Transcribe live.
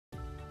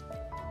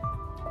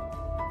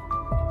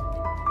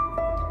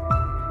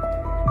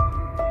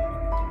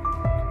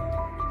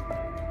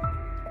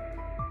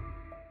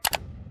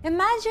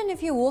Imagine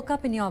if you woke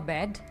up in your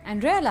bed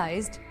and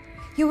realized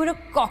you were a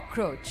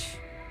cockroach.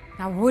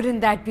 Now,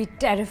 wouldn't that be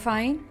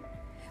terrifying?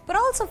 But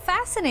also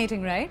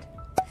fascinating, right?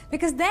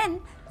 Because then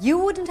you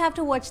wouldn't have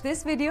to watch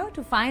this video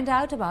to find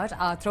out about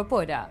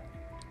Arthropoda.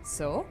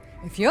 So,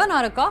 if you're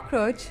not a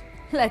cockroach,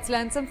 let's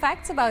learn some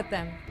facts about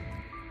them.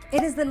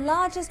 It is the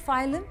largest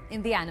phylum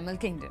in the animal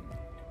kingdom.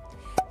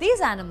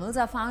 These animals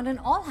are found in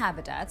all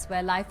habitats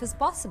where life is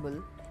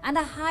possible and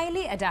are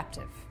highly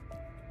adaptive.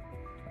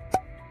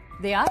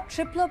 They are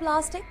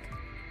triploblastic,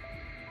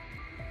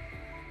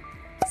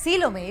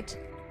 coelomate,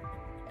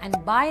 and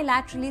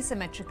bilaterally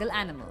symmetrical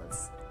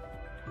animals.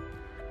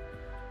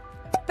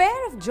 A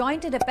pair of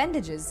jointed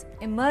appendages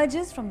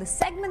emerges from the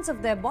segments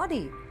of their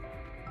body.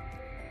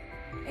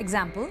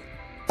 Example,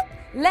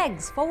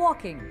 legs for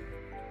walking.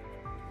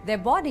 Their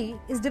body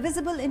is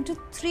divisible into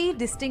 3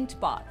 distinct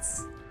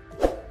parts: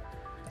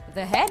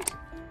 the head,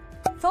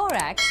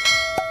 thorax,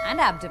 and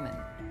abdomen.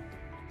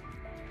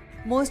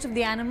 Most of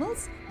the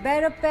animals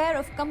bear a pair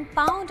of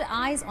compound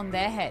eyes on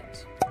their head.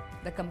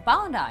 The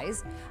compound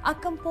eyes are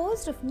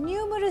composed of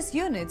numerous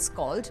units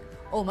called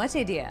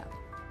ommatidia.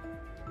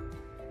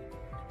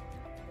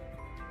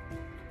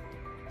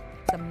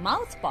 The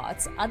mouth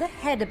parts are the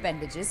head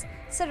appendages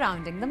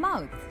surrounding the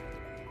mouth.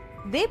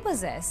 They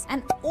possess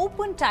an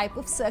open type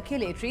of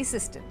circulatory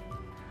system.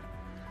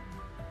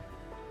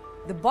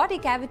 The body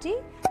cavity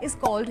is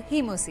called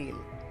hemocoel.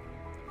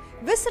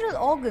 Visceral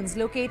organs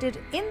located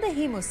in the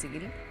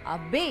hemocoel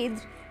are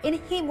bathed in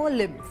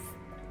hemolymph.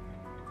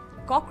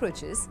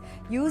 Cockroaches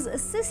use a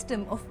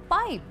system of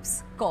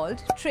pipes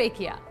called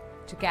trachea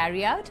to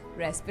carry out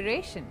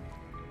respiration.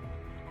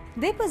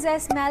 They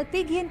possess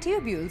Malpighian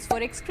tubules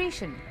for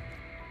excretion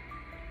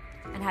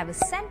and have a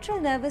central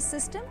nervous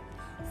system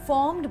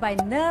formed by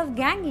nerve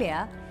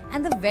ganglia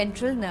and the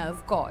ventral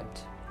nerve cord.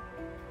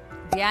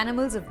 The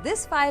animals of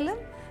this phylum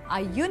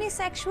are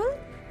unisexual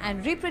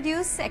and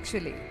reproduce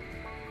sexually.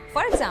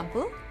 For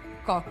example,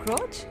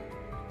 cockroach,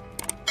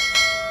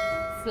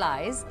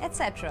 flies,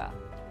 etc.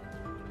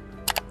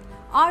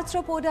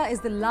 Arthropoda is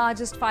the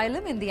largest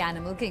phylum in the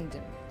animal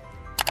kingdom.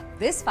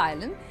 This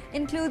phylum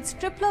includes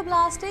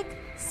triploblastic,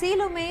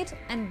 coelomate,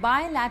 and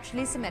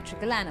bilaterally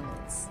symmetrical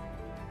animals.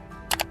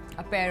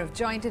 A pair of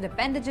jointed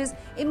appendages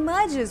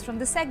emerges from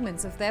the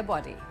segments of their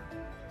body.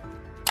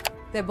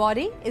 Their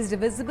body is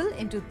divisible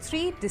into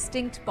 3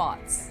 distinct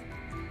parts: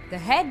 the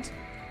head,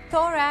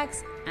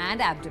 thorax, and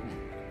abdomen.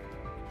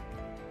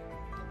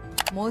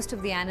 Most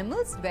of the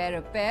animals bear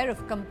a pair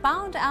of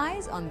compound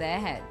eyes on their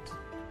head.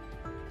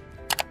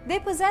 They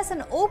possess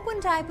an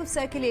open type of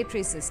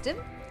circulatory system.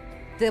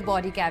 Their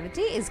body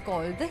cavity is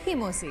called the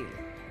hemocoel.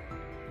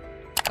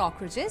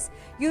 Cockroaches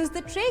use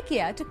the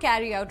trachea to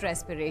carry out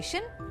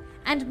respiration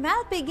and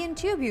Malpighian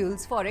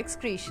tubules for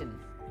excretion.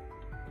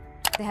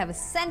 They have a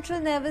central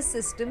nervous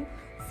system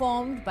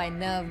formed by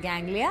nerve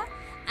ganglia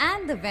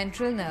and the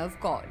ventral nerve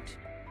cord.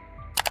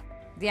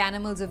 The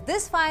animals of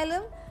this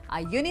phylum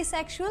are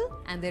unisexual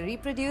and they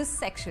reproduce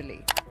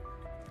sexually.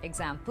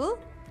 Example,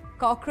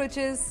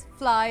 cockroaches,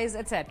 flies,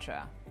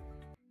 etc.